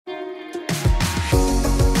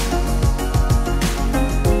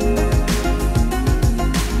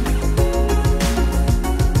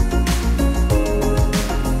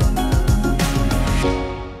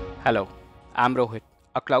I'm Rohit,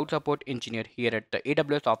 a cloud support engineer here at the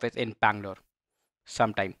AWS office in Bangalore.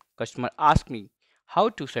 Sometime customer ask me how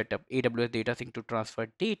to set up AWS DataSync to transfer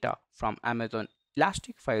data from Amazon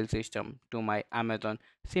Elastic File System to my Amazon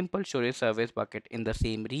Simple Storage Service bucket in the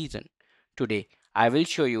same region. Today, I will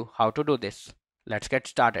show you how to do this. Let's get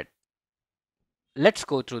started. Let's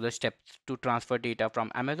go through the steps to transfer data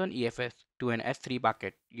from Amazon EFS to an S3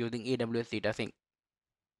 bucket using AWS DataSync.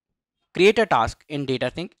 Create a task in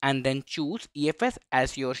DataSync and then choose EFS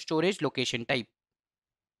as your storage location type.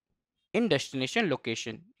 In destination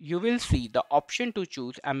location, you will see the option to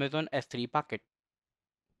choose Amazon S3 bucket.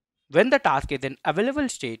 When the task is in available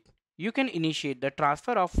state, you can initiate the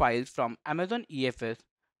transfer of files from Amazon EFS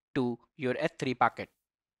to your S3 bucket.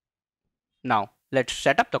 Now, let's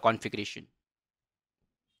set up the configuration.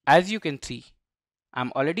 As you can see,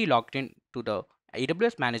 I'm already logged in to the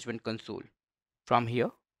AWS Management Console. From here,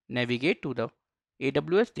 navigate to the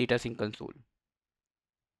AWS DataSync console.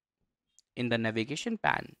 In the navigation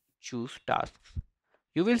pane, choose Tasks.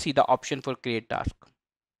 You will see the option for Create Task.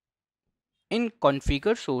 In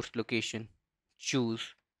Configure Source Location,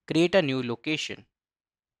 choose Create a new location.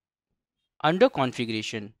 Under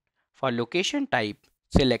Configuration, for location type,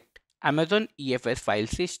 select Amazon EFS file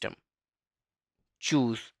system.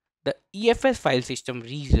 Choose the EFS file system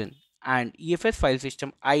region and EFS file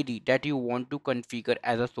system ID that you want to configure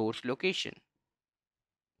as a source location.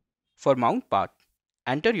 For mount path,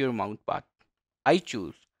 enter your mount path. I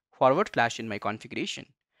choose / in my configuration.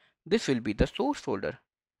 This will be the source folder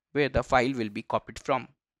where the file will be copied from.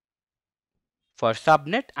 For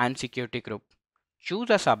subnet and security group, choose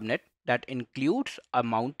a subnet that includes a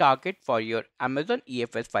mount target for your Amazon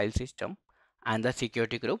EFS file system and the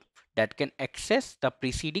security group that can access the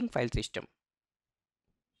preceding file system.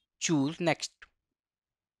 Choose Next.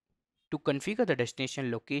 To configure the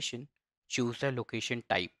destination location, choose the location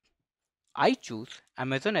type. I choose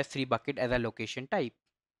Amazon S3 bucket as a location type.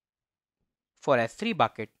 For S3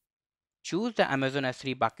 bucket, choose the Amazon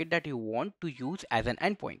S3 bucket that you want to use as an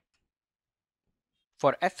endpoint.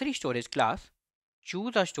 For S3 storage class,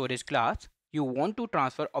 choose a storage class you want to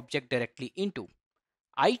transfer object directly into.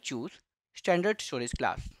 I choose standard storage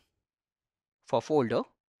class. For folder,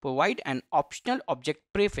 provide an optional object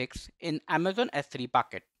prefix in Amazon S3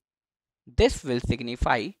 bucket. This will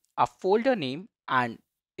signify a folder name and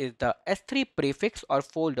is the S3 prefix or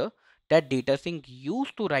folder that DataSync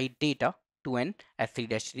used to write data to an S3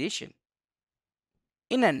 destination.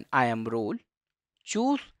 In an IAM role,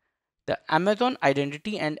 choose the Amazon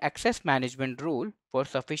Identity and Access Management role for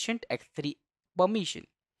sufficient S3 permission.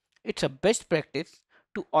 It's a best practice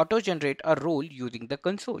to auto-generate a role using the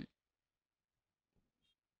console.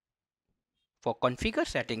 For configure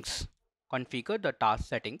settings, configure the task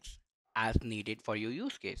settings as needed for your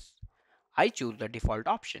use case. I choose the default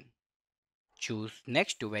option. Choose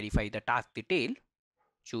Next to verify the task detail.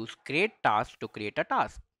 Choose Create Task to create a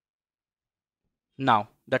task. Now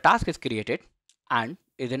the task is created and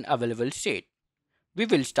is in available state. We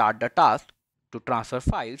will start the task to transfer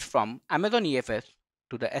files from Amazon EFS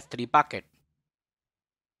to the S3 bucket.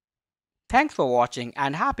 Thanks for watching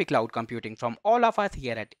and happy cloud computing from all of us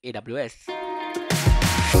here at AWS.